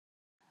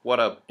What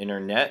up,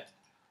 Internet?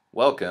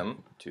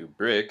 Welcome to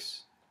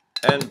Bricks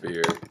and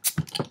Beer,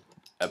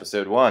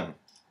 Episode 1.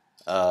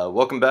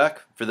 Welcome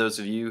back for those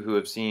of you who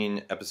have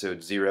seen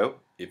Episode 0.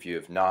 If you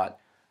have not,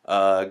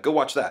 go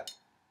watch that.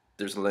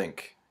 There's a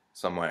link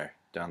somewhere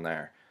down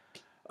there.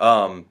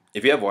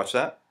 If you have watched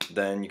that,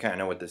 then you kind of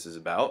know what this is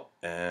about,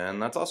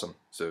 and that's awesome.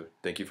 So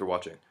thank you for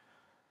watching.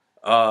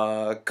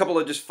 A couple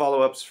of just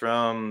follow-ups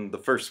from the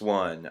first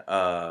one.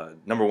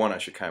 Number one, I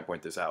should kind of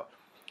point this out.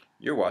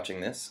 You're watching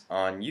this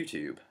on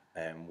YouTube.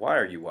 And why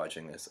are you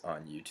watching this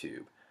on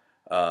YouTube?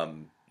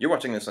 You're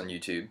watching this on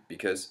YouTube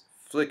because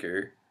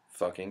Flickr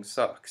fucking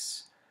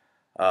sucks.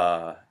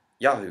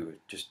 Yahoo,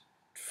 just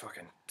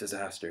fucking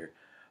disaster.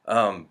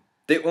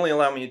 They only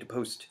allow me to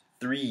post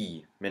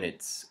 3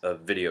 minutes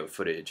of video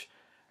footage.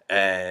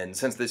 And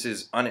since this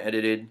is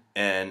unedited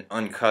and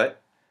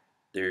uncut,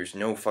 there's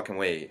no fucking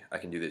way I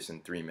can do this in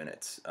 3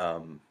 minutes.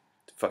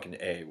 Fucking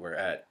A, we're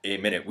at a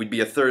minute. We'd be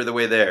a third of the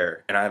way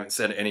there, and I haven't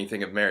said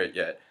anything of merit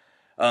yet.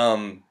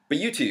 But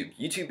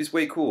YouTube is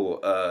way cool.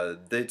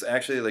 It's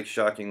actually like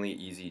shockingly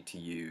easy to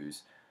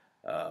use.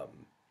 The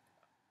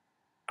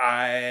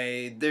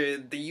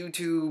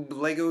YouTube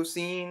Lego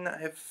scene,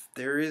 if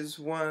there is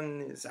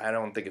one, I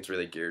don't think it's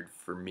really geared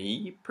for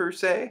me per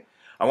se.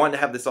 I wanted to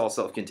have this all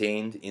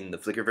self-contained in the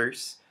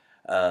Flickrverse,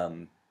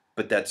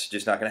 but that's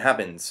just not going to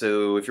happen.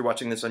 So if you're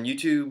watching this on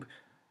YouTube,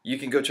 you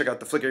can go check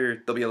out the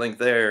Flickr. There'll be a link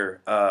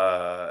there,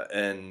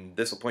 and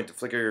this will point to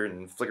Flickr,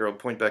 and Flickr will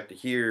point back to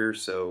here.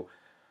 So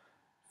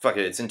fuck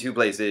it, it's in 2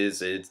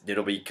 places.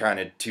 It'll be kind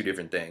of 2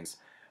 different things.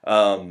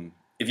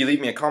 If you leave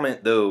me a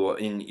comment, though,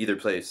 in either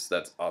place,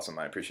 that's awesome.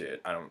 I appreciate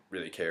it. I don't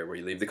really care where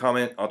you leave the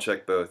comment. I'll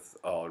check both.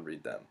 I'll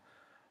read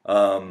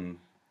them.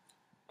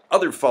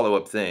 Other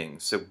follow-up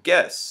things. So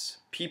guests,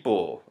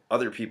 people,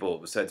 other people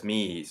besides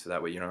me, so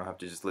that way you don't have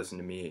to just listen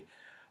to me.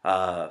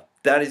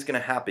 That is going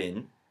to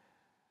happen,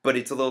 but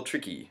it's a little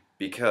tricky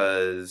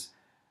because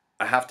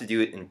I have to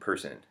do it in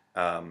person.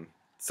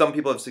 Some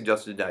people have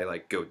suggested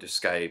I go to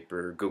Skype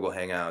or Google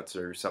Hangouts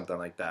or something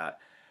like that.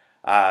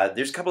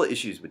 There's a couple of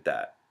issues with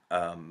that.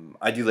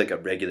 I do a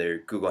regular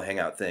Google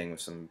Hangout thing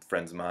with some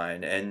friends of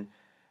mine, and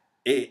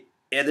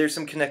there's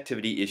some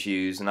connectivity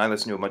issues, and I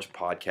listen to a bunch of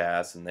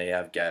podcasts, and they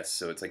have guests,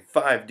 so it's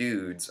 5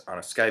 dudes on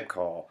a Skype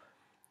call,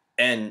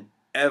 and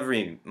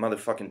every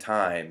motherfucking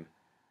time,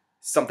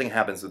 something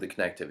happens with the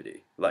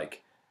connectivity.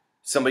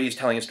 Somebody's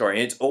telling a story,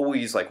 and it's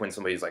always when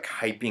somebody's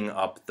hyping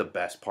up the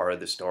best part of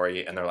the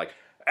story, and they're like,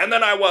 and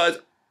then I was,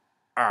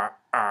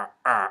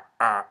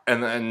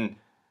 and then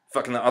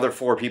fucking the other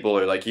 4 people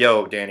are like,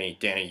 yo, Danny,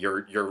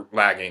 you're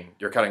lagging,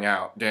 you're cutting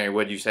out. Danny,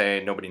 what'd you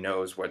say? Nobody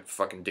knows what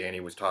fucking Danny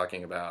was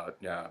talking about.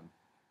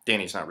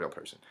 Danny's not a real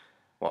person.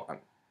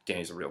 Well,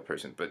 Danny's a real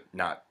person, but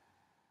not,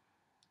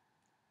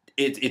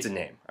 it's a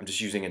name. I'm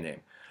just using a name.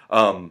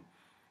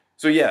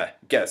 So yeah,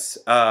 guess.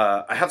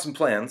 I have some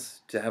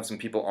plans to have some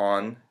people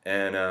on,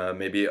 and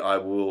maybe I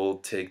will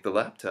take the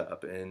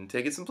laptop and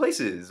take it some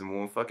places, and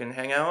we'll fucking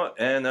hang out,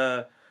 and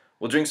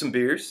we'll drink some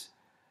beers,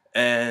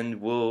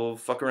 and we'll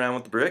fuck around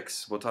with the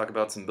bricks. We'll talk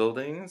about some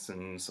buildings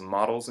and some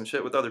models and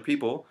shit with other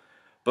people.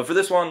 But for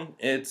this one,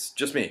 it's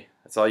just me.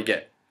 That's all you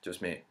get,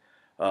 just me.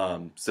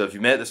 So if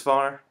you made it this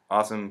far,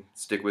 awesome.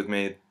 Stick with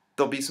me.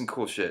 There'll be some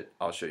cool shit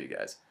I'll show you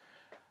guys.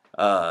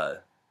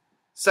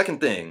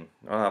 Second thing,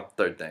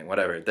 third thing,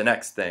 whatever. The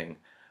next thing,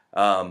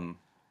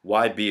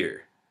 why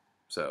beer?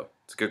 So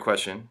it's a good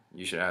question.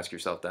 You should ask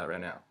yourself that right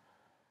now.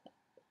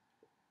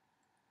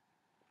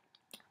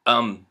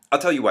 I'll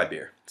tell you why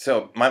beer.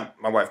 So my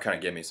wife kind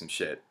of gave me some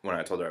shit when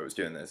I told her I was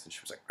doing this, and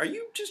she was like, "Are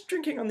you just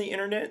drinking on the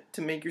internet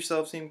to make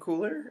yourself seem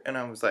cooler?" And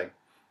I was like,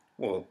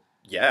 "Well,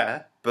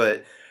 yeah,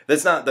 but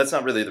that's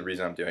not really the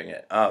reason I'm doing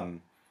it. I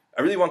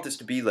really want this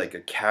to be a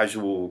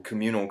casual,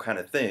 communal kind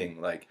of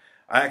thing.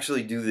 I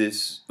actually do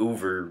this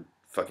over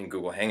fucking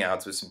Google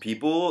Hangouts with some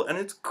people, and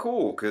it's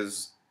cool,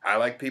 because I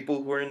like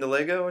people who are into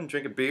Lego and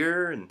drink a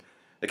beer, and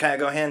they kind of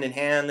go hand in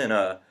hand, and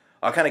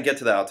I'll kind of get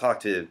to that. I'll talk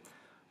to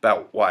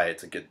about why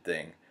it's a good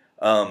thing.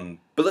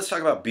 But let's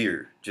talk about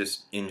beer,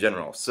 just in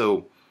general.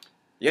 So,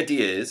 the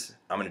idea is,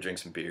 I'm going to drink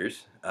some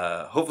beers.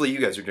 Hopefully you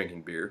guys are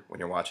drinking beer when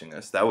you're watching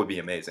this. That would be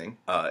amazing.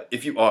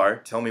 If you are,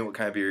 tell me what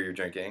kind of beer you're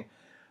drinking.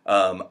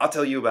 I'll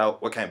tell you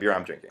about what kind of beer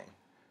I'm drinking.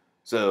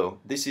 So,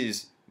 this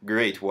is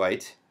Great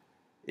White.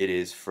 It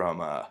is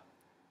from, I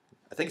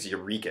think it's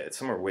Eureka. It's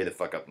somewhere way the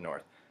fuck up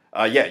north.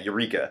 Yeah,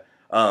 Eureka.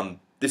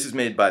 This is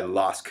made by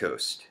Lost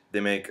Coast. They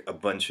make a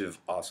bunch of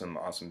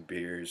awesome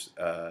beers.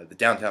 The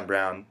Downtown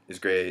Brown is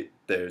great.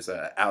 There's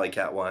Alley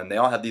Cat one. They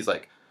all have these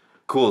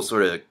cool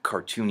sort of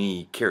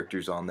cartoony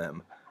characters on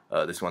them.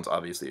 This one's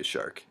obviously a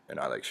shark, and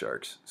I like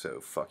sharks, so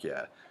fuck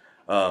yeah.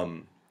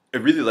 I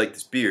really like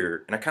this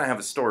beer, and I kind of have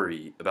a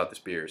story about this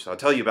beer, so I'll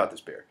tell you about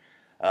this beer.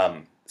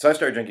 So I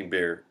started drinking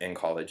beer in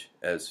college,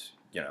 as,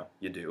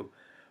 you do.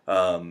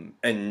 And,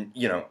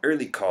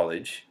 early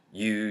college,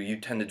 you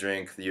tend to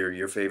drink,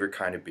 your favorite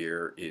kind of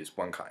beer is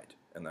one kind,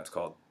 and that's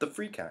called the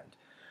free kind.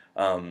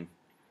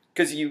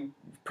 Because you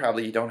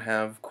probably don't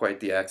have quite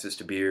the access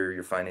to beer,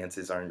 your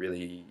finances aren't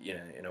really,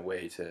 in a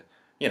way to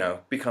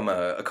become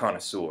a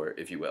connoisseur,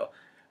 if you will.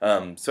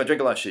 So I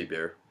drank a lot of shitty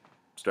beer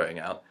starting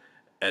out,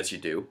 as you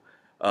do.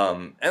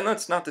 And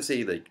that's not to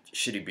say like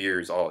shitty beer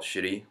is all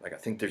shitty. Like I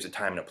think there's a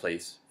time and a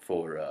place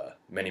for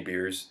many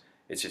beers.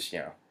 It's just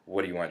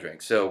what do you want to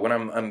drink? So when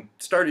I'm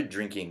started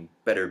drinking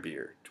better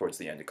beer towards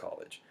the end of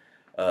college,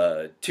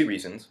 two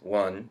reasons.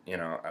 One,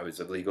 I was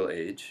of legal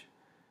age,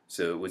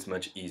 so it was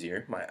much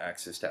easier. My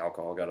access to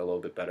alcohol got a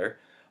little bit better.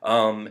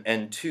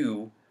 And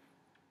two,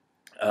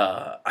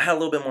 I had a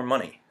little bit more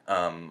money.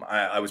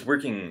 I was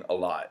working a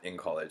lot in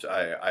college.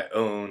 I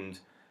owned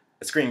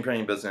a screen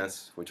printing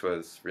business, which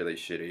was really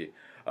shitty.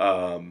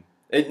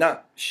 It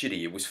not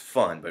shitty. It was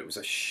fun, but it was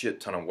a shit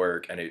ton of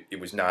work, and it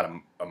was not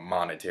a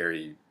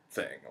monetary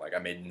thing. Like I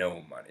made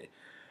no money,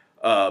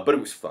 but it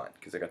was fun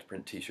because I got to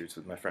print T-shirts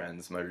with my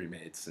friends, my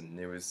roommates, and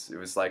it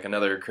was like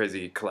another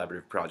crazy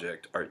collaborative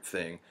project art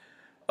thing.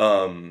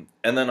 And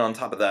then on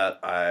top of that,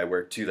 I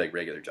worked two like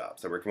regular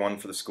jobs. I worked one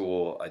for the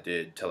school. I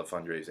did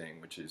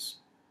telefundraising, which is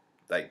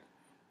like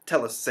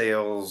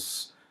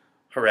telesales,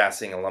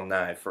 harassing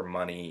alumni for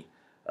money.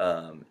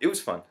 It was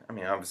fun. I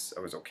mean, I was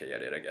okay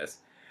at it, I guess.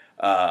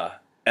 Uh,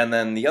 and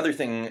then the other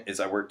thing is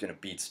I worked in a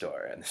beat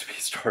store, and this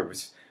beat store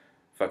was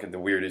fucking the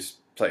weirdest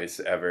place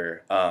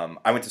ever.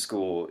 I went to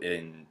school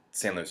in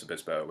San Luis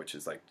Obispo, which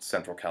is like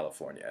Central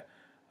California,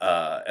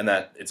 and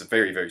that it's a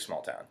very very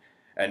small town.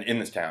 And in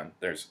this town,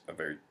 there's a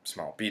very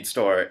small bead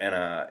store, and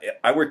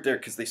I worked there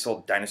because they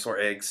sold dinosaur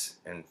eggs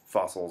and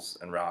fossils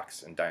and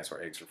rocks, and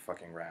dinosaur eggs are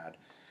fucking rad.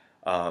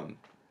 Um,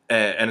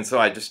 and so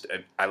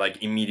I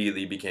like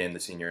immediately became the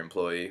senior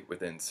employee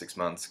within 6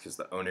 months because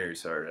the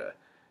owners are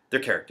they're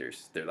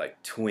characters. They're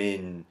like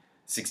twin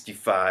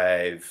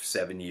 65,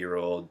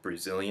 70-year-old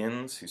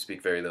Brazilians who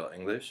speak very little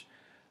English,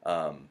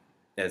 and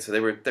so they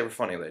were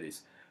funny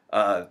ladies.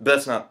 But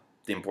that's not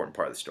the important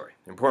part of the story.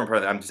 The important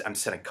part I'm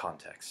setting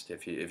context.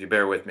 If you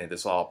bear with me,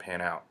 this will all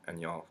pan out,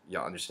 and you'll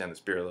understand this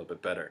beer a little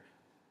bit better,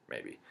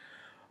 maybe.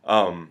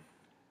 Um,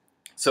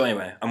 so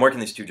anyway, I'm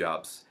working these two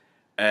jobs,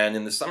 and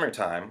in the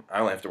summertime, I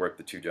only have to work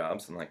the two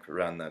jobs and like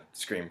run the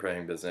screen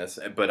printing business,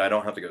 but I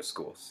don't have to go to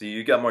school. So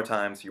you got more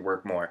time, so you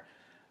work more.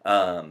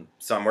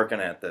 So I'm working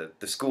at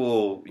the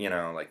school,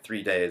 like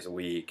 3 days a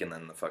week, and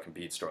then the fucking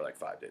bead store like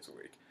 5 days a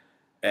week.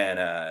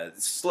 And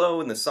slow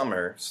in the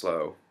summer,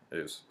 slow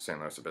is San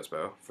Luis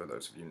Obispo, for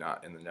those of you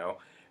not in the know.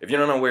 If you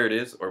don't know where it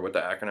is or what the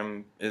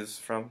acronym is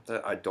from,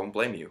 that I don't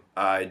blame you.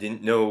 I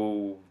didn't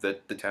know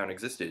that the town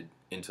existed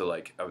until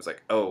like I was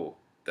like, oh,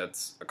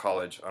 that's a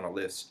college on a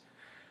list.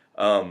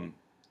 Um,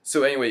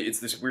 so anyway, it's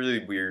this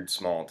really weird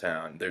small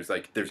town. There's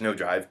no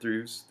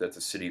drive-throughs. That's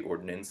a city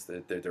ordinance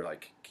that they're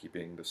like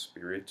keeping the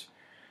spirit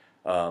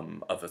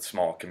of a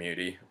small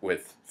community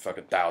with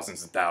fucking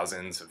thousands and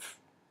thousands of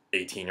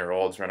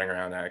 18-year-olds running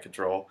around out of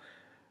control.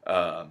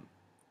 Um,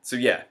 so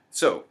yeah,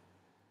 so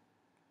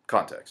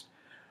context.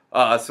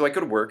 So I go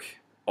to work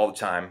all the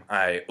time.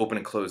 I open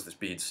and close this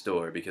bead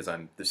store because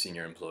I'm the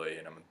senior employee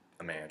and I'm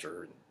a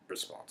manager and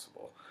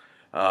responsible.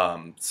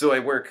 So I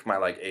work my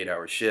like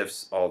 8-hour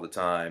shifts all the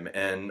time,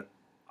 and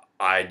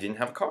I didn't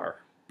have a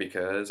car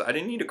because I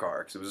didn't need a car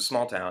because it was a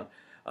small town,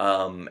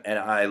 and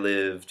I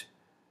lived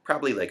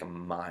probably like a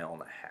mile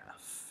and a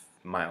half,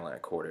 mile and a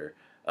quarter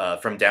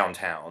from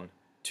downtown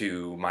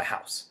to my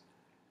house.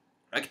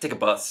 I could take a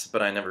bus,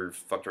 but I never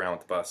fucked around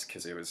with the bus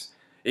because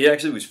it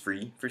actually was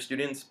free for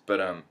students,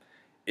 but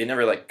it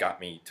never like got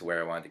me to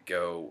where I wanted to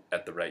go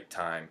at the right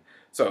time.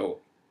 So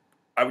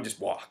I would just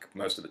walk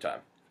most of the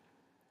time.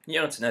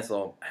 It's a nice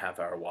little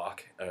half-hour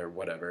walk or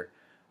whatever.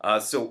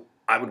 So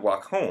I would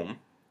walk home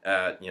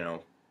at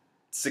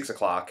 6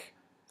 o'clock,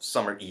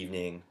 summer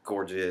evening,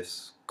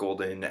 gorgeous,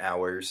 golden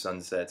hours,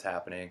 sunsets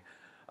happening.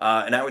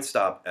 And I would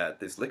stop at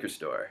this liquor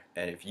store.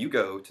 And if you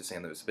go to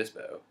San Luis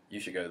Obispo, you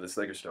should go to this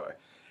liquor store.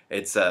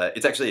 It's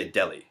actually a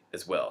deli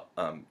as well.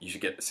 You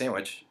should get a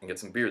sandwich and get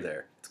some beer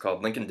there. It's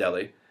called Lincoln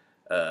Deli.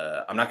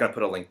 I'm not gonna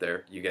put a link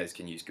there. You guys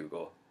can use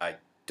Google. I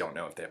don't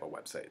know if they have a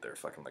website. They're a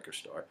fucking liquor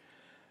store.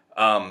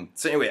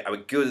 So anyway, I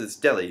would go to this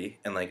deli,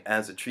 and like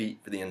as a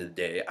treat for the end of the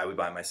day, I would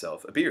buy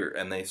myself a beer,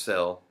 and they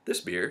sell this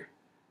beer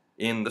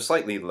in the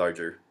slightly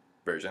larger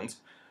versions.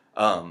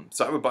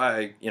 So I would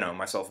buy,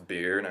 myself a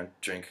beer, and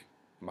I'd drink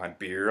my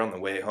beer on the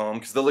way home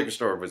because the liquor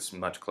store was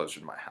much closer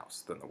to my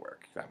house than the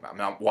work. I'm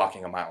not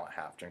walking a mile and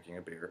a half drinking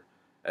a beer,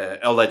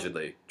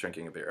 allegedly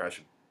drinking a beer. I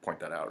should point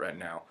that out right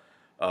now.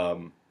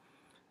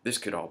 This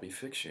could all be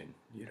fiction.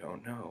 You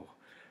don't know.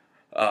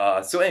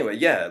 So anyway,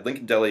 yeah,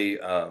 Lincoln Deli,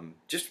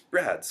 just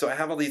rad. So I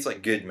have all these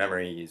like good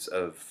memories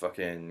of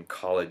fucking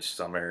college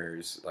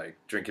summers, like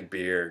drinking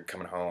beer,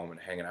 coming home and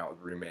hanging out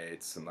with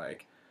roommates, and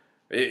like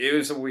it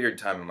was a weird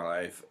time in my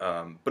life,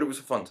 but it was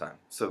a fun time.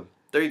 So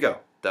there you go.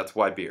 That's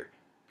why beer,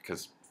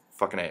 because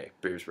fucking A,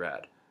 beer's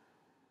rad.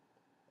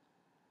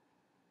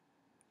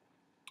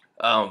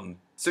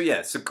 So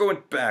yeah, so going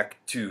back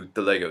to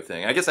the Lego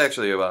thing, I guess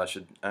actually I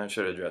should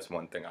address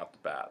one thing off the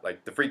bat,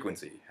 like the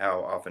frequency.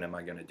 How often am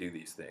I gonna do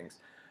these things?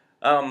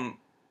 I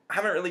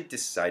haven't really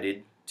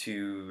decided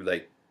to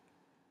like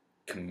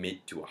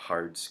commit to a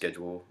hard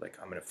schedule. Like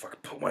I'm gonna fucking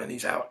put one of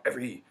these out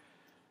every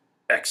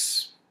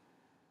X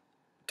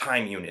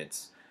time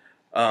units.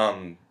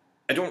 I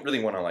don't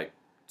really want to like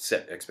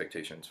set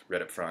expectations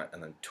right up front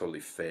and then totally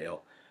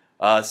fail.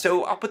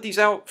 So I'll put these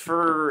out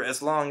for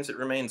as long as it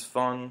remains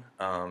fun,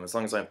 as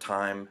long as I have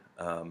time.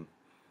 A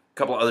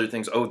couple other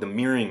things. Oh, the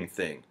mirroring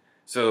thing.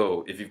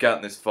 So if you've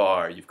gotten this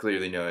far, you've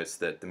clearly noticed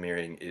that the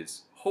mirroring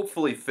is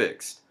hopefully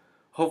fixed.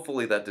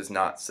 Hopefully that does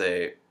not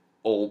say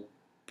 "ol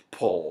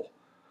pull."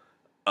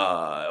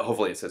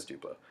 Hopefully it says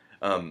Duplo.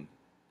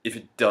 If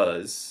it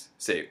does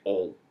say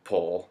 "ol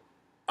pull,"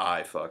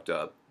 I fucked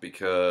up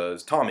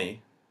because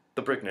Tommy,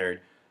 the brick nerd,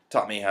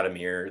 taught me how to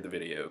mirror the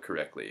video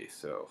correctly.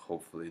 So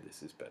hopefully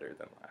this is better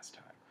than last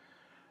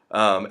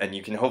time. And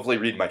you can hopefully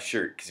read my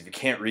shirt, because if you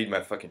can't read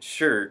my fucking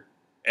shirt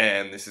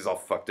and this is all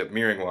fucked up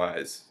mirroring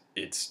wise,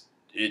 it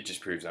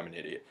just proves I'm an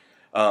idiot.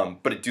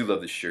 But I do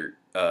love the shirt.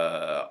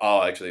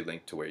 I'll actually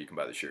link to where you can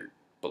buy the shirt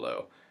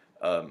below.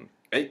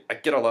 I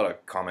get a lot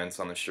of comments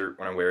on the shirt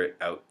when I wear it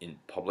out in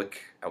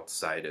public,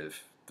 outside of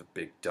the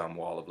big dumb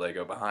wall of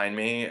Lego behind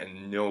me,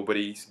 and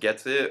nobody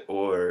gets it,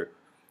 or,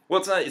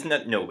 well, it's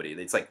not nobody,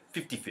 it's like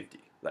 50-50.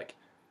 Like,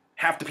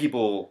 half the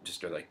people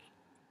just are like,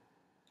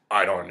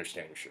 I don't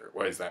understand your shirt,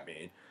 what does that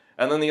mean?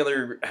 And then the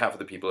other half of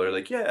the people are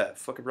like, yeah,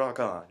 fucking rock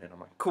on, and I'm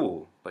like,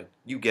 cool, like,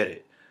 you get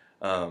it.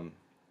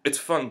 It's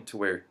fun to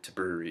wear to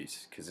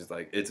breweries, because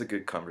it's a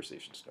good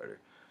conversation starter.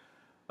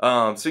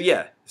 So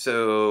yeah,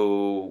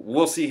 so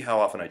we'll see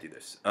how often I do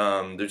this.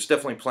 There's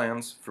definitely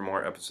plans for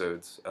more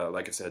episodes.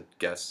 Like I said,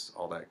 guests,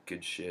 all that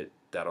good shit,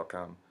 that'll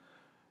come.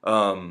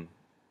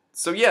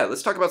 So yeah,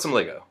 let's talk about some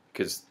Lego,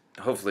 because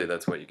hopefully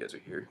that's why you guys are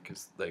here,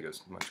 because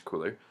Lego's much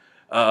cooler.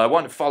 I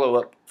wanted to follow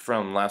up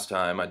from last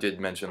time. I did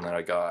mention that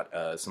I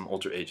got some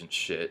Ultra Agent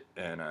shit,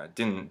 and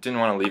didn't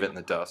want to leave it in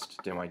the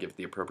dust. Didn't want to give it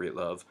the appropriate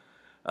love.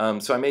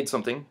 So I made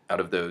something out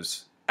of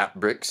those app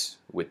bricks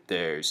with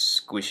their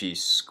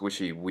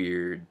squishy,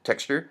 weird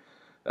texture.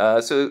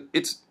 So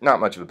it's not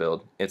much of a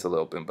build. It's a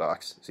little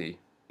boombox. See,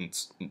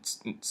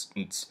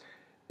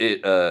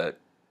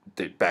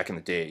 back in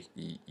the day,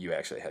 you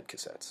actually had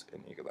cassettes,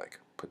 and you could like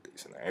put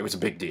these in there. It was a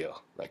big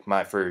deal. Like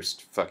my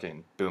first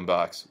fucking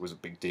boombox was a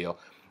big deal,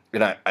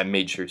 and I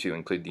made sure to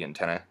include the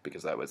antenna,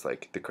 because that was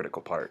like the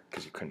critical part,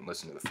 because you couldn't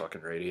listen to the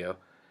fucking radio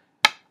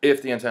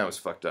if the antenna was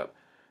fucked up.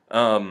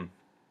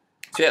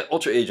 So yeah,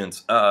 Ultra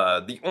Agents.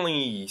 The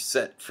only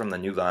set from the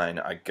new line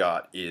I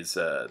got is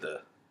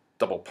the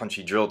double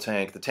punchy drill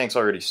tank. The tank's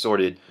already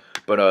sorted,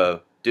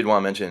 but did want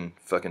to mention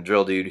fucking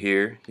drill dude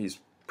here. He's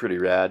pretty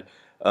rad.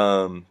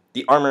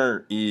 The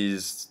armor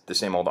is the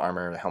same old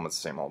armor. The helmet's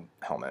the same old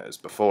helmet as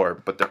before,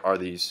 but there are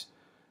these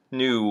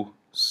new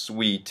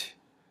sweet,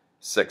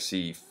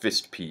 sexy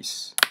fist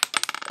piece,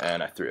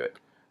 and I threw it.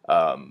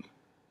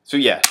 So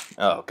yeah.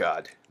 Oh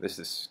god, this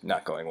is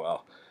not going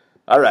well.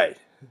 All right.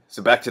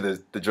 So back to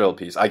the drill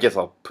piece. I guess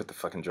I'll put the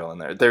fucking drill in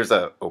there. There's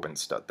a open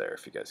stud there,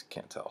 if you guys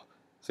can't tell.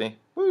 See?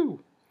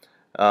 Woo!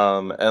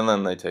 And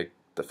then they take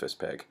the fist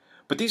peg.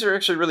 But these are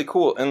actually really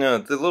cool. And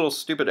the little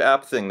stupid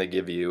app thing they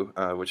give you,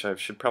 which I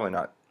should probably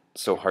not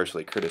so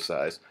harshly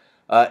criticize,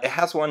 it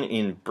has one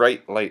in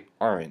bright light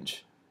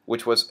orange,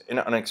 which was an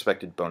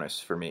unexpected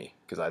bonus for me,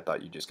 because I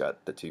thought you just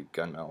got the two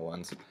gunmetal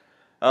ones.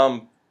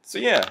 So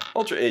yeah,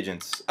 Ultra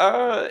Agents.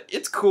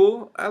 It's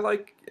cool. I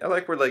like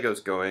where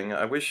Lego's going.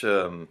 I wish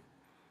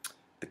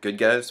the good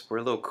guys were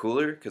a little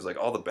cooler, because like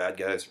all the bad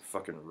guys are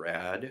fucking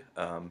rad.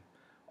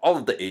 All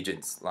of the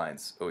Agents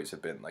lines always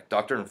have been like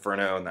Dr.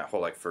 Inferno and that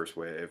whole like first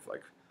wave,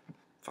 like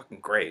fucking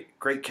great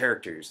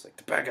characters. Like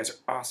the bad guys are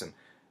awesome.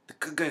 The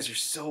good guys are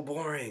so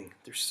boring.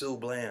 They're so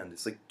bland.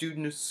 It's like dude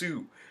in a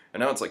suit,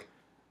 and now it's like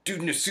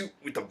dude in a suit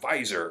with a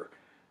visor,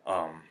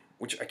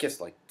 which I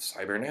guess like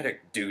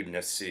cybernetic dude in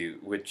a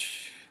suit,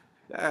 which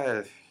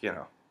you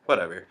know,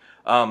 whatever.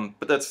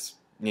 But that's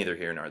neither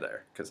here nor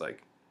there, because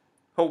like,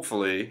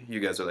 hopefully you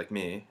guys are like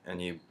me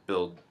and you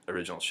build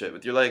original shit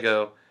with your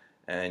Lego,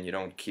 and you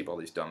don't keep all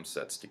these dumb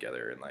sets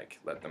together and like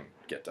let them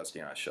get dusty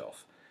on a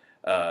shelf.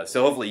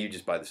 So hopefully you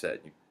just buy the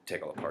set, you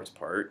take all the parts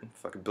apart, and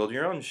fucking build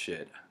your own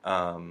shit.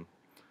 So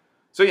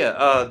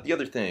yeah, the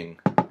other thing,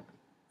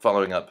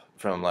 following up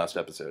from last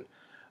episode,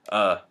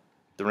 the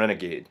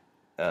Renegade.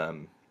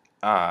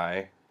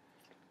 I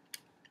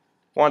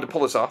wanted to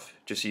pull this off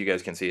just so you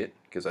guys can see it,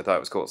 because I thought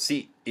it was cool.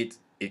 See,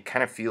 it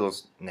kind of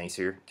feels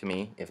nicer to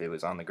me if it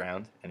was on the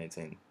ground and it's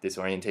in this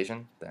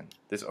orientation than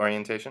this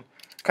orientation.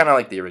 Kind of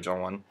like the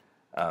original one,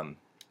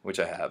 which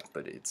I have,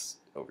 but it's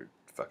over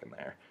fucking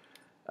there.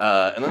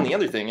 And then the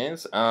other thing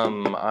is,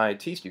 I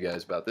teased you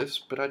guys about this,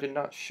 but I did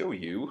not show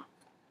you.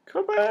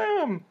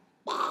 Kabam!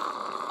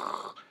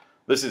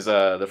 This is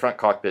the front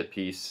cockpit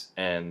piece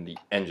and the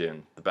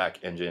engine, the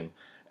back engine,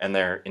 and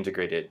they're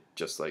integrated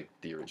just like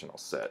the original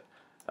set.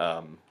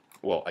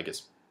 Well, I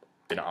guess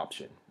an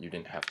option. You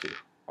didn't have to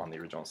on the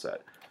original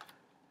set.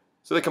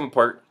 So they come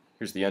apart.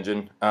 Here's the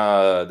engine.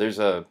 There's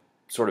a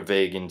sort of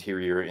vague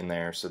interior in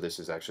there, so this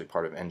is actually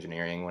part of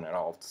engineering when it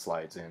all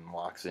slides in,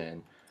 locks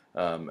in.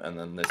 And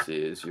then this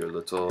is your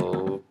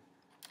little,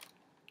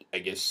 I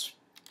guess,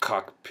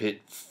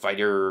 cockpit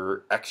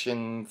fighter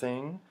action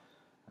thing.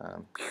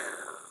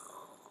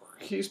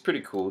 He's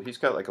pretty cool. He's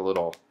got like a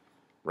little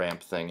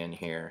ramp thing in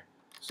here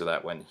so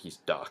that when he's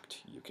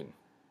docked, you can,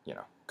 you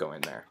know, go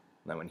in there.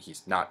 And then when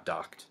he's not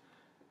docked,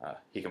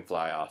 he can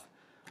fly off.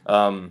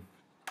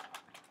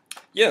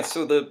 Yeah,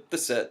 so the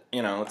set,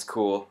 you know, it's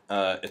cool.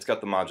 It's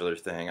got the modular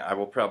thing. I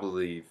will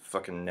probably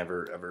fucking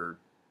never ever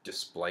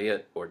display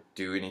it or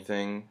do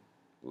anything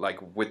like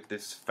with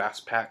this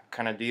fast pack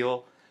kind of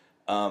deal.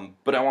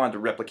 But I wanted to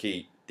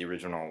replicate the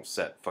original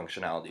set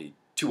functionality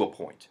to a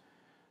point.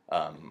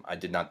 I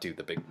did not do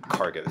the big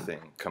cargo thing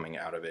coming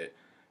out of it,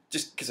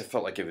 just because I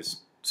felt like it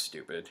was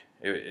stupid.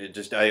 It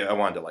just I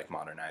wanted to like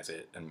modernize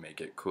it and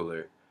make it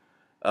cooler.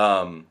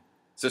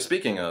 So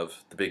speaking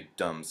of the big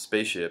dumb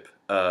spaceship,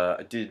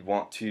 I did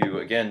want to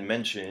again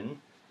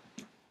mention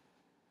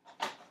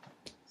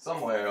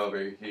somewhere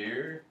over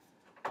here.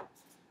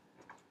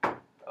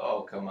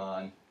 Oh, come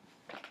on.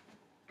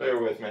 Bear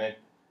with me.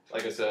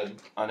 Like I said,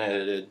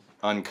 unedited,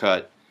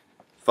 uncut.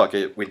 Fuck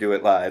it, we do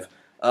it live.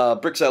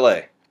 Bricks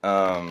LA.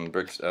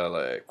 Bricks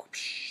LA.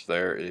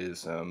 There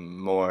is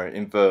more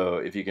info.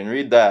 If you can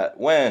read that,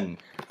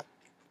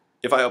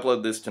 if I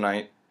upload this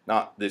tonight,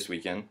 not this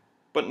weekend,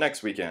 but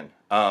next weekend.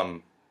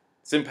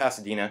 It's in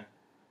Pasadena.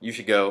 You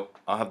should go.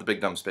 I'll have the big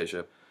dumb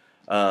spaceship.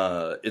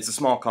 It's a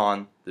small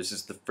con. This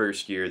is the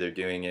first year they're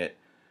doing it.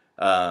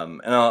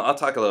 And I'll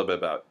talk a little bit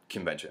about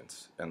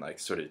conventions and like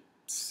sort of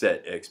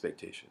set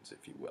expectations,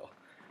 if you will.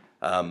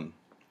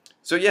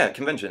 So yeah,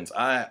 conventions.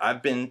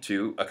 I've been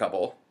to a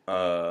couple.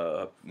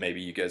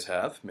 Maybe you guys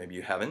have. Maybe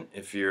you haven't.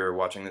 If you're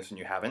watching this and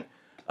you haven't,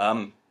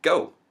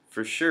 go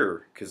for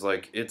sure. Because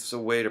like it's a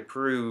way to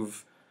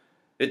prove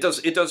it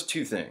does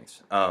two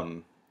things.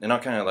 And I'll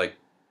kind of like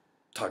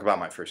talk about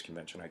my first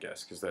convention, I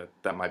guess, because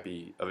that might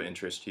be of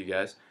interest to you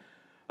guys.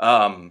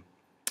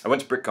 I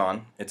went to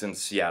BrickCon. It's in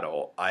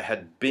Seattle. I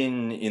had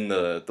been in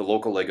the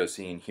local Lego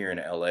scene here in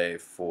LA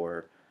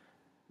for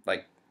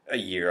like a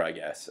year, I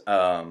guess.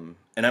 And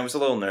I was a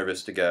little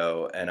nervous to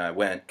go, and I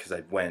went because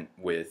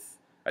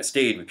I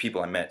stayed with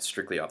people I met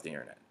strictly off the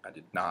internet. I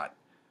did not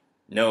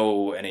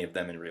know any of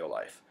them in real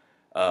life.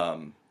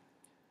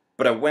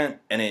 But I went,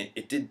 and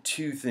it did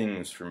two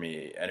things for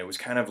me, and it was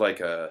kind of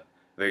like a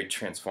very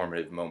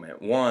transformative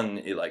moment. One,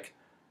 it like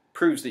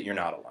proves that you're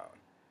not alone.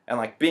 And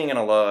like being in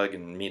a lug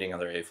and meeting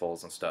other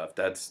AFOLs and stuff,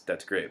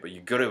 that's great. But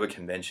you go to a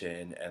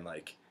convention and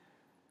like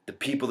the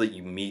people that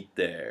you meet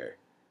there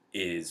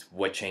is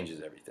what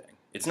changes everything.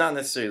 It's not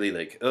necessarily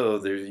like,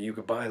 oh, you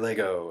could buy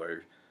Lego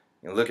or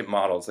look at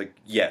models. Like,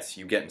 yes,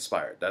 you get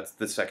inspired. That's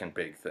the second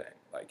big thing.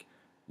 Like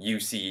you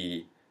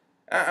see,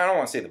 I don't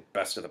want to say the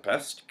best of the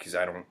best because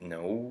I don't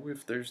know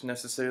if there's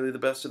necessarily the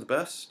best of the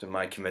best. And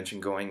my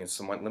convention going is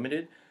somewhat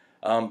limited.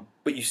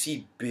 But you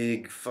see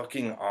big,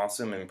 fucking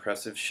awesome,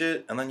 impressive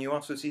shit, and then you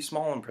also see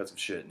small, impressive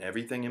shit, and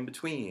everything in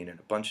between, and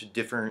a bunch of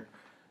different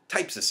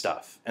types of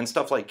stuff, and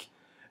stuff like,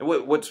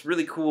 what's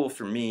really cool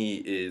for me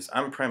is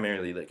I'm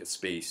primarily like a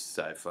space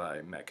sci-fi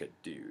mecha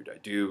dude. I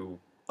do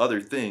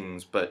other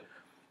things, but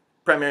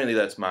primarily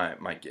that's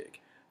my gig.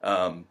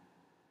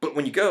 But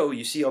when you go,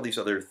 you see all these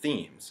other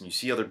themes, and you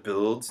see other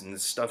builds, and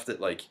this stuff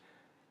that, like,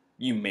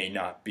 you may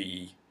not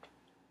be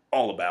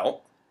all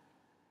about.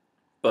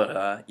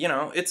 But, you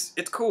know, it's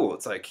cool.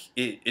 It's like,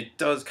 it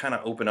does kind of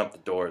open up the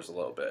doors a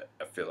little bit,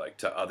 I feel like,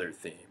 to other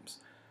themes.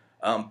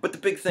 But the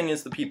big thing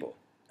is the people,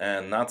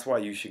 and that's why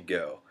you should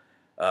go.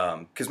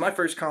 Because my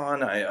first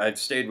con, I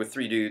stayed with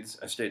three dudes.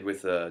 I stayed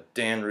with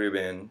Dan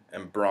Rubin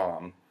and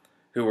Brom,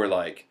 who were,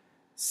 like,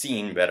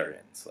 scene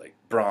veterans. Like,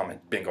 Brom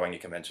had been going to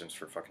conventions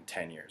for fucking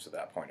 10 years at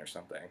that point or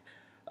something.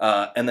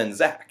 And then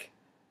Zach.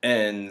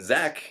 And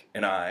Zach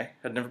and I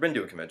had never been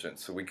to a convention,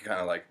 so we kind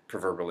of, like,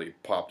 proverbially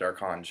popped our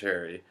con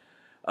cherry.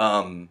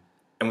 And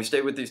we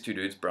stayed with these two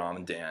dudes, Brom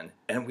and Dan,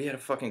 and we had a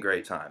fucking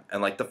great time.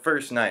 And like the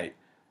first night,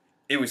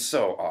 it was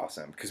so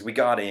awesome because we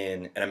got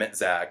in and I met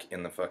Zach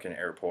in the fucking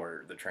airport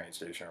or the train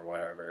station or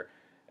whatever.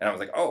 And I was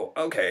like, oh,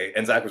 okay.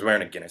 And Zach was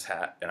wearing a Guinness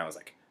hat. And I was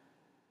like,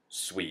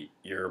 sweet,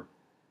 you're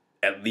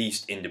at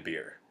least into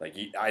beer. Like,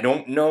 I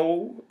don't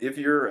know if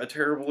you're a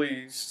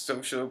terribly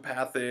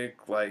sociopathic,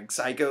 like,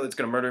 psycho that's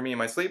going to murder me in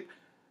my sleep,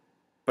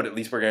 but at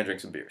least we're going to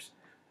drink some beers.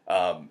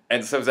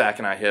 And so Zach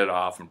and I hit it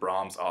off, and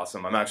Brom's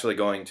awesome. I'm actually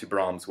going to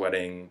Brom's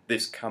wedding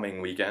this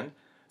coming weekend.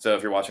 So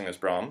if you're watching this,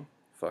 Brom,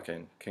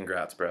 fucking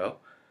congrats, bro.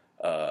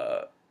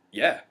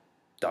 Yeah,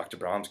 Dr.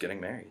 Brom's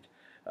getting married.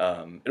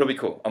 It'll be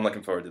cool. I'm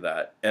looking forward to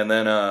that. And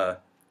then,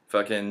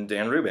 fucking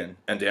Dan Rubin.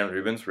 And Dan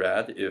Rubin's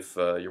rad. If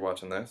you're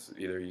watching this,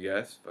 either of you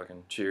guys,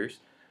 fucking cheers.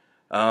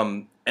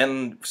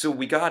 And so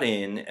we got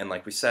in, and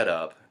like we set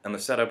up, and the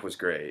setup was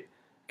great,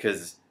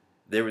 because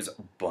there was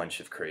a bunch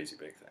of crazy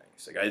big things.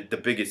 Like, the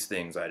biggest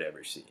things I'd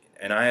ever seen.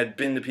 And I had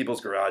been to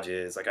people's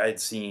garages. Like, I had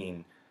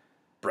seen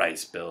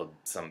Bryce build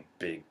some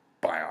big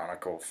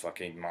bionicle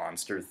fucking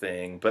monster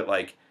thing. But,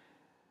 like,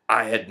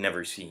 I had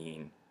never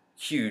seen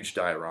huge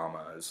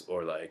dioramas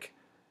or, like,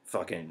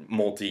 fucking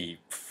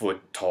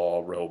multi-foot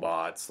tall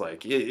robots.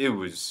 Like, it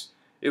was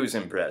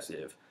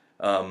impressive.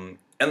 And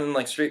then,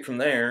 like, straight from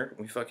there,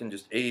 we fucking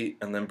just ate.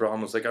 And then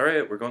Brom was like, all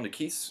right, we're going to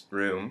Keith's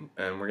room,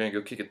 and we're going to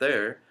go kick it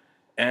there.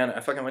 And I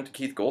fucking went to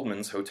Keith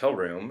Goldman's hotel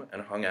room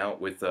and hung out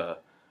with a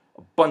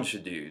a bunch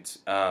of dudes,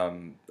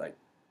 like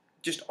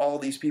just all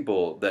these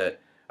people that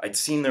I'd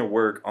seen their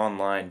work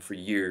online for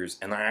years,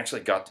 and I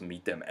actually got to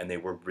meet them, and they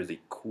were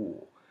really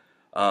cool.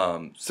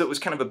 So it was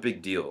kind of a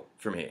big deal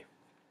for me.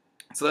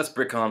 So that's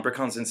BrickCon.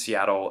 BrickCon's in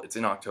Seattle. It's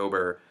in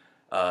October.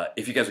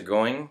 If you guys are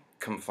going,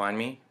 come find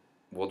me.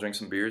 We'll drink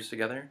some beers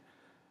together.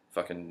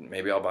 Fucking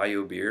maybe I'll buy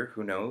you a beer.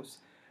 Who knows?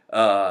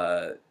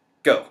 Uh,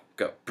 go.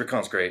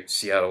 BrickCon's great.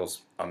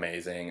 Seattle's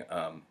amazing.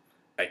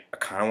 I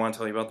kind of want to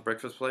tell you about the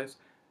breakfast place,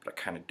 but I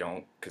kind of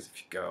don't, because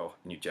if you go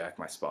and you jack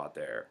my spot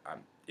there,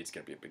 it's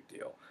gonna be a big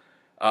deal.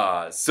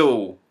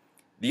 So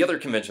the other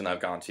convention I've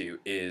gone to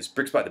is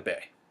Bricks by the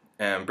Bay.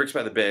 And Bricks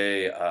by the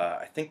Bay,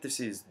 I think this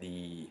is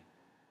the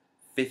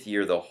 5th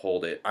year they'll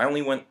hold it. I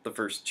only went the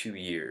first 2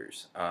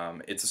 years.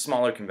 It's a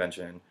smaller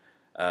convention.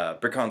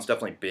 BrickCon's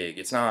definitely big.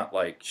 It's not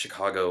like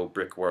Chicago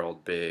Brick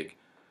World big,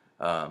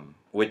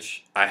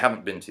 which I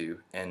haven't been to.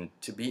 And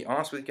to be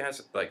honest with you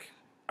guys, like,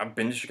 I've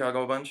been to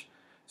Chicago a bunch,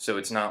 so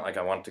it's not like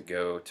I want to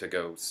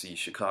go see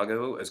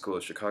Chicago, as cool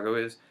as Chicago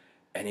is.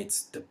 And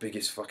it's the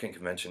biggest fucking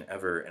convention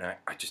ever, and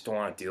I just don't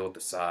want to deal with the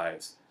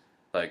size.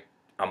 Like,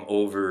 I'm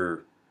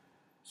over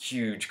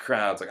huge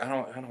crowds. Like, I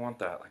don't want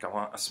that. Like, I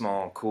want a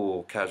small,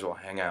 cool, casual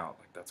hangout.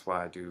 Like, that's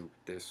why I do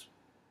this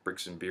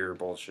bricks and beer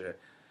bullshit.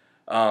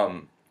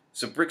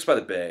 So Bricks by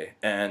the Bay,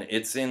 and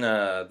it's in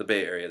the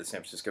Bay Area, the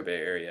San Francisco Bay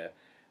Area.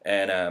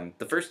 And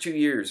the first 2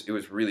 years, it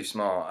was really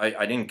small.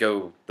 I didn't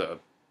go the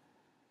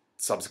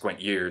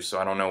subsequent years, so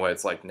I don't know what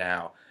it's like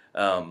now.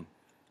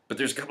 But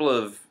there's a couple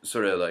of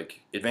sort of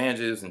like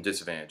advantages and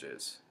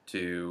disadvantages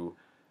to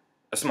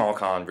a small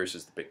con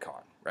versus the big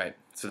con, right?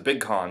 So the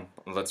big con,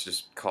 let's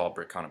just call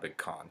BrickCon a big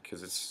con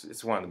because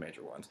it's one of the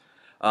major ones.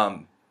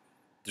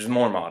 There's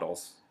more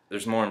models.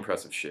 There's more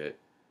impressive shit.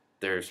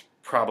 There's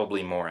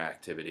probably more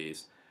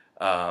activities.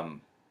 But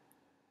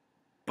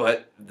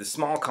the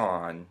small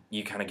con,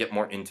 you kind of get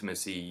more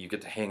intimacy. You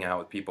get to hang out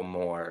with people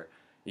more.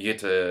 You get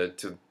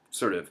to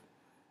sort of,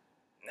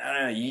 I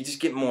don't know, you just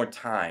get more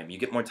time. You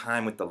get more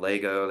time with the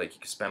Lego. Like, you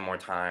can spend more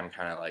time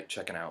kind of like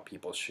checking out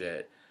people's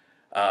shit.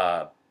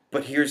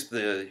 But here's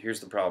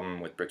the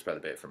problem with Bricks by the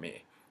Bay for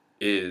me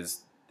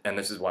is, and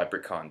this is why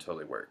BrickCon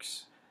totally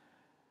works,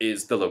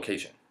 is the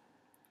location.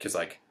 Because,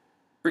 like,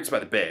 Bricks by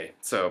the Bay,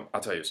 so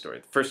I'll tell you a story.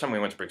 The first time we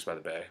went to Bricks by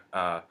the Bay,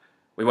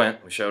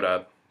 we showed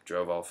up,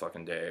 drove all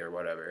fucking day or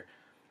whatever,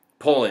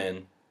 pull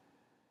in,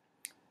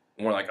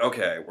 and we're like,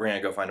 okay, we're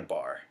gonna go find a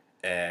bar.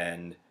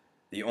 And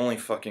the only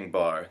fucking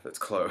bar that's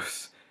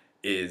close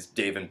is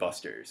Dave &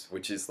 Buster's,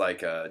 which is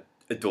like a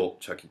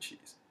adult Chuck E.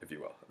 Cheese, if you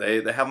will. They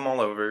have them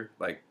all over.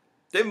 Like,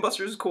 Dave &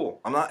 Buster's is cool.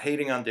 I'm not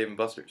hating on Dave &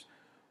 Buster's.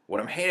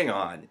 What I'm hating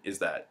on is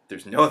that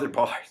there's no other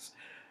bars.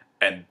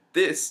 And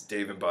this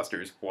Dave &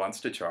 Buster's wants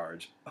to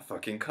charge a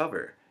fucking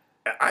cover.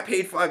 I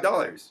paid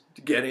 $5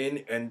 to get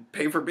in and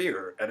pay for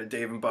beer at a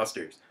Dave &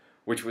 Buster's,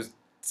 which was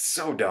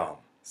so dumb.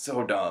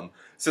 So dumb.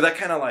 So that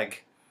kind of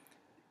like,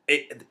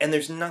 and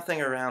there's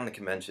nothing around the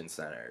convention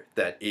center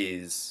that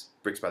is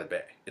Bricks by the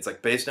Bay. It's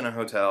like based in a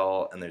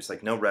hotel, and there's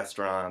like no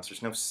restaurants,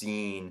 there's no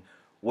scene.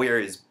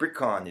 Whereas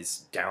BrickCon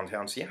is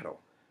downtown Seattle.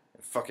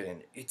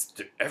 Fucking, it's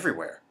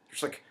everywhere.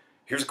 There's like,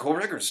 here's a cool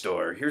record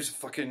store, here's a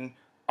fucking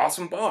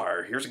awesome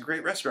bar, here's a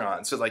great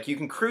restaurant. So like, you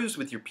can cruise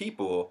with your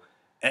people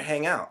and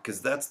hang out,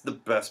 because that's the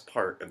best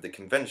part of the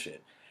convention.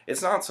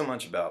 It's not so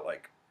much about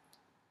like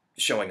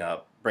showing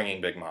up,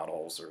 bringing big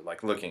models, or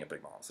like looking at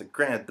big models. Like,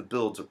 granted, the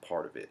builds are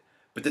part of it.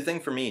 But the thing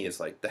for me is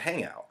like the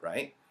hangout,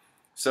 right?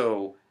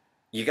 So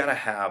you gotta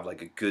have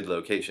like a good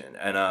location,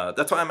 and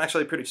that's why I'm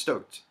actually pretty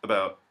stoked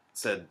about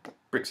said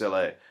Bricks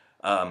LA.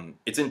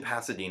 It's in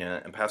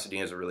Pasadena, and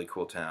Pasadena is a really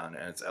cool town,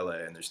 and it's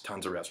LA, and there's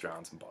tons of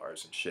restaurants and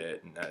bars and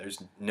shit, and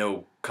there's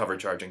no cover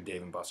charging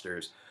Dave &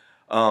 Buster's.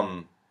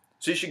 So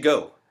you should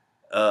go.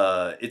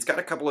 It's got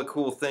a couple of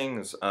cool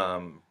things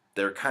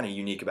that are kind of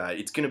unique about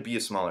it. It's gonna be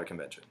a smaller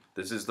convention.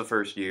 This is the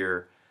first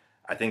year.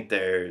 I think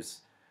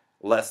there's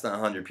less than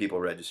 100 people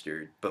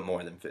registered, but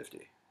more than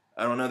 50.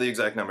 I don't know the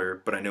exact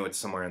number, but I know it's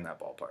somewhere in that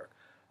ballpark.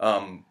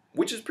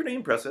 Which is pretty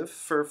impressive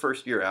for a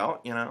first year out,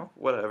 you know,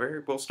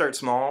 whatever. We'll start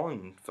small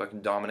and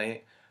fucking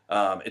dominate.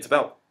 It's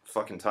about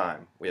fucking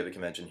time we have a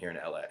convention here in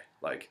LA.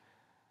 Like,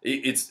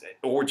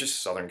 or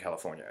just Southern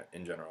California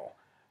in general.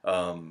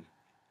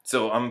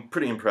 So I'm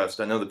pretty impressed.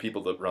 I know the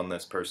people that run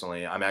this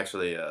personally. I'm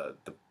actually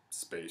the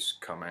space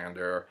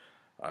commander.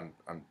 I'm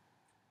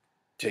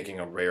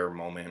taking a rare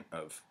moment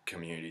of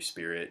community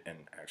spirit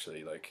and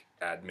actually like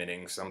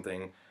admitting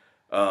something.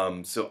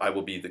 So I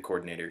will be the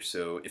coordinator.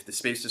 So if the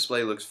space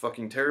display looks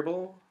fucking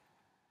terrible,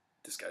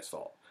 this guy's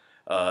fault.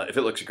 If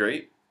it looks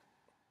great,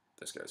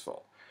 this guy's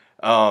fault.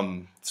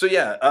 So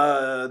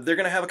yeah, they're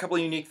gonna have a couple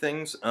of unique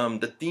things.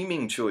 The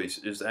theming choice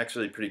is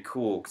actually pretty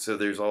cool. So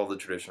there's all the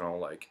traditional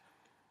like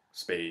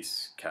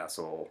space,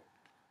 castle,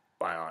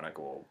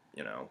 Bionicle,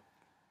 you know,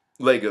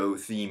 Lego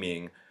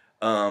theming.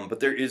 But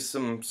there is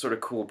some sort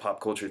of cool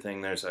pop culture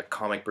thing. There's a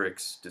comic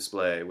bricks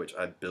display, which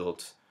I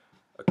built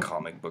a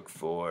comic book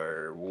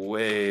for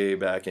way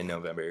back in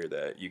November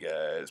that you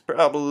guys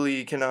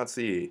probably cannot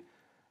see.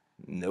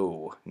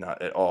 No,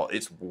 not at all.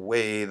 It's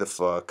way the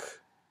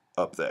fuck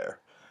up there.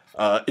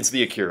 It's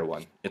the Akira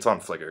one. It's on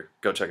Flickr.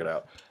 Go check it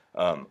out.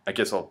 I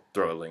guess I'll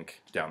throw a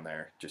link down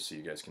there just so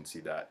you guys can see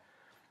that.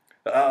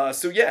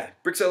 So yeah,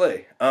 Bricks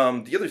LA.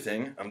 The other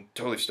thing I'm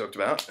totally stoked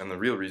about, and the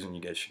real reason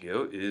you guys should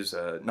go, is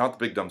not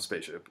the big dumb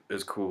spaceship,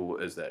 as cool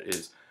as that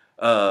is.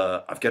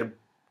 I've got a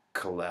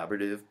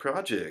collaborative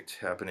project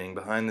happening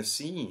behind the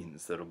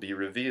scenes that'll be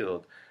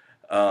revealed.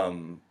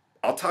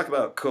 I'll talk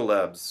about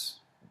collabs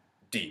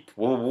deep.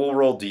 We'll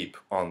roll deep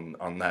on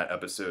that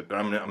episode, but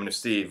I'm gonna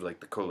save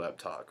like the collab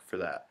talk for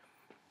that.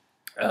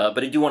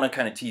 But I do want to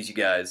kind of tease you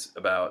guys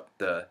about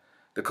the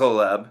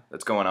collab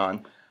that's going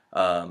on.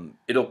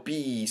 It'll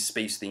be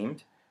space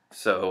themed,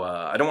 so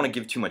I don't want to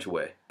give too much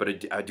away,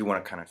 but I do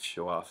want to kind of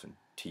show off and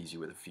tease you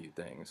with a few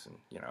things and,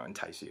 you know,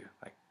 entice you.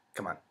 Like,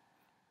 come on,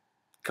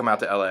 come out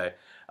to LA.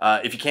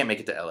 If you can't make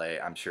it to LA,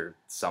 I'm sure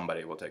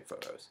somebody will take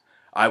photos.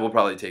 I will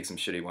probably take some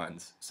shitty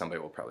ones.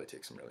 Somebody will probably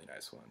take some really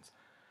nice ones.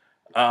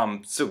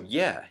 So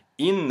yeah,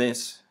 in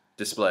this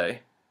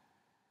display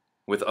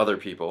with other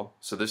people,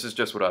 so this is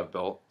just what I've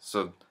built,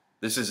 so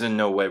this is in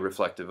no way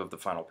reflective of the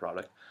final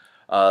product.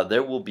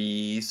 There will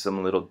be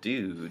some little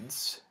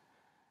dudes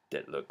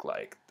that look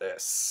like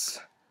this,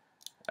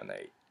 and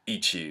they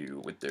eat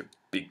you with their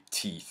big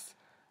teeth.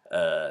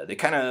 They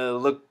kind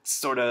of look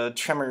sort of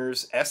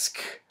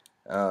Tremors-esque.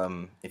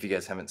 If you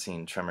guys haven't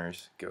seen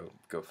Tremors,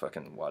 go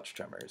fucking watch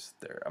Tremors.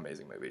 They're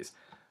amazing movies.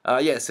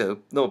 Yeah, so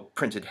little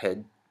printed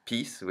head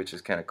piece, which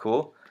is kind of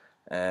cool,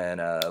 and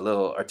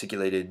little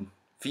articulated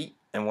feet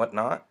and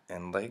whatnot,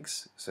 and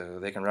legs, so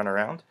they can run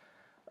around.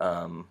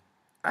 I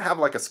have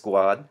like a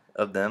squad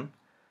of them.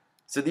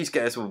 So these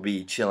guys will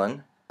be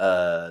chilling.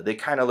 They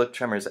kind of look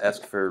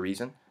Tremors-esque for a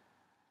reason.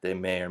 They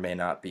may or may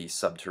not be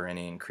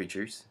subterranean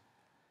creatures.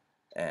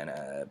 And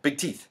big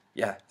teeth.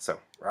 Yeah, so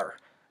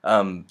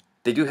rawr.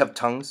 They do have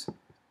tongues,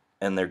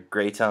 and they're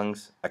gray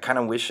tongues. I kind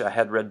of wish I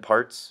had red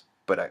parts,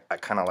 but I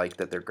kind of like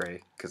that they're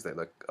gray because they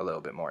look a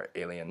little bit more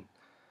alien.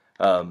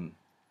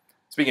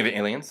 Speaking of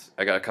aliens,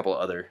 I got a couple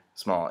other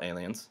small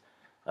aliens.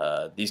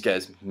 These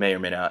guys may or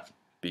may not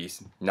be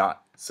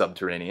not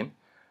subterranean.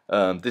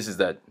 This is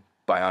that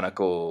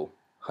Bionicle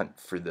hunt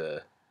for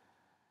the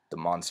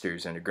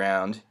monsters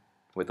underground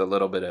with a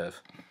little bit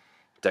of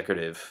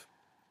decorative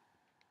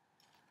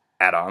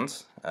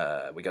add-ons.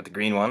 We got the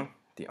green one,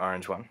 the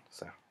orange one,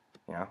 so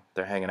you know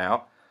they're hanging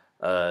out.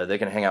 They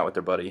can hang out with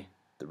their buddy,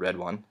 the red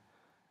one.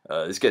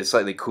 This guy's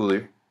slightly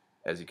cooler,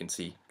 as you can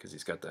see, because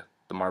he's got the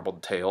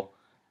marbled tail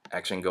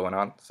action going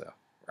on. So,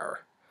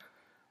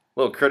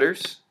 little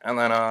critters. And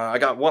then I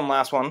got one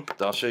last one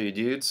that I'll show you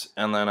dudes,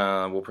 and then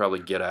we'll probably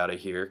get out of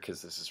here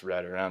because this is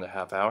right around a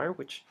half hour,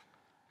 which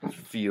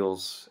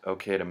feels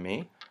okay to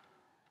me.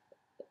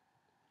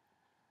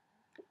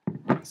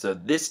 So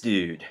this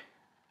dude,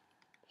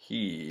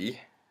 he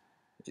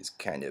is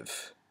kind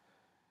of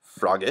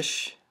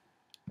froggish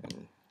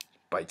and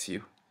bites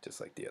you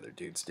just like the other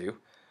dudes do.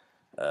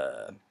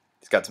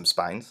 He's got some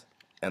spines,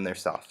 and they're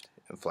soft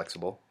and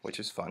flexible, which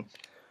is fun.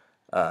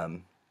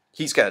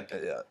 He's got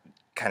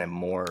kind of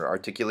more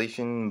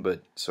articulation,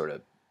 but sort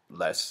of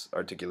less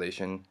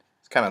articulation.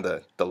 It's kind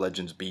of the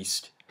Legends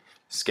Beast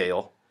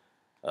scale.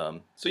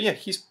 So yeah,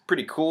 he's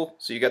pretty cool.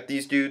 So you got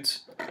these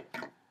dudes,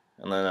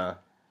 and then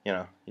you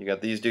know, you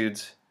got these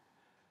dudes,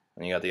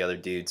 and you got the other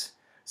dudes.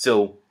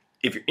 So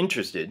if you're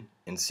interested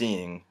in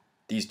seeing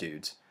these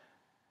dudes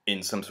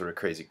in some sort of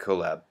crazy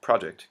collab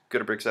project, go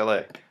to Bricks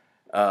LA.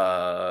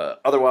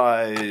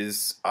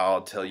 Otherwise,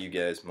 I'll tell you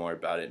guys more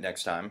about it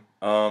next time.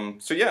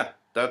 So yeah,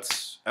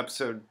 that's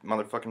episode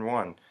motherfucking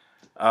 1.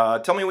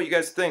 Tell me what you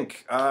guys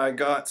think. I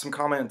got some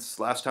comments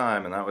last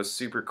time, and that was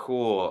super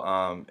cool.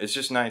 It's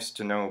just nice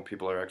to know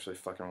people are actually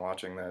fucking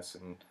watching this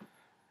and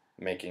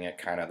making it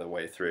kind of the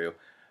way through.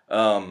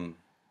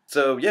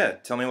 So yeah,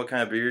 tell me what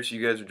kind of beers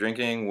you guys are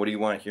drinking. What do you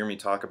want to hear me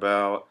talk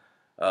about?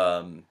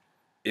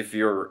 If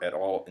you're at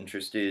all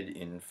interested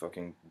in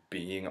fucking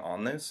being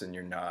on this and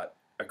you're not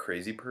a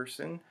crazy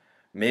person,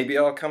 maybe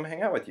I'll come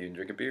hang out with you and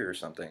drink a beer or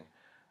something.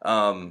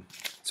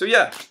 So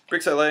yeah,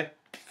 Bricks LA,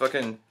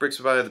 fucking Bricks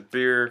by the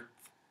beer,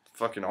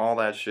 fucking all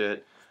that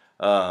shit.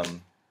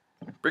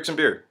 Bricks and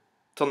beer.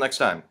 Till next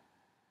time.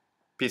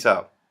 Peace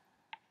out.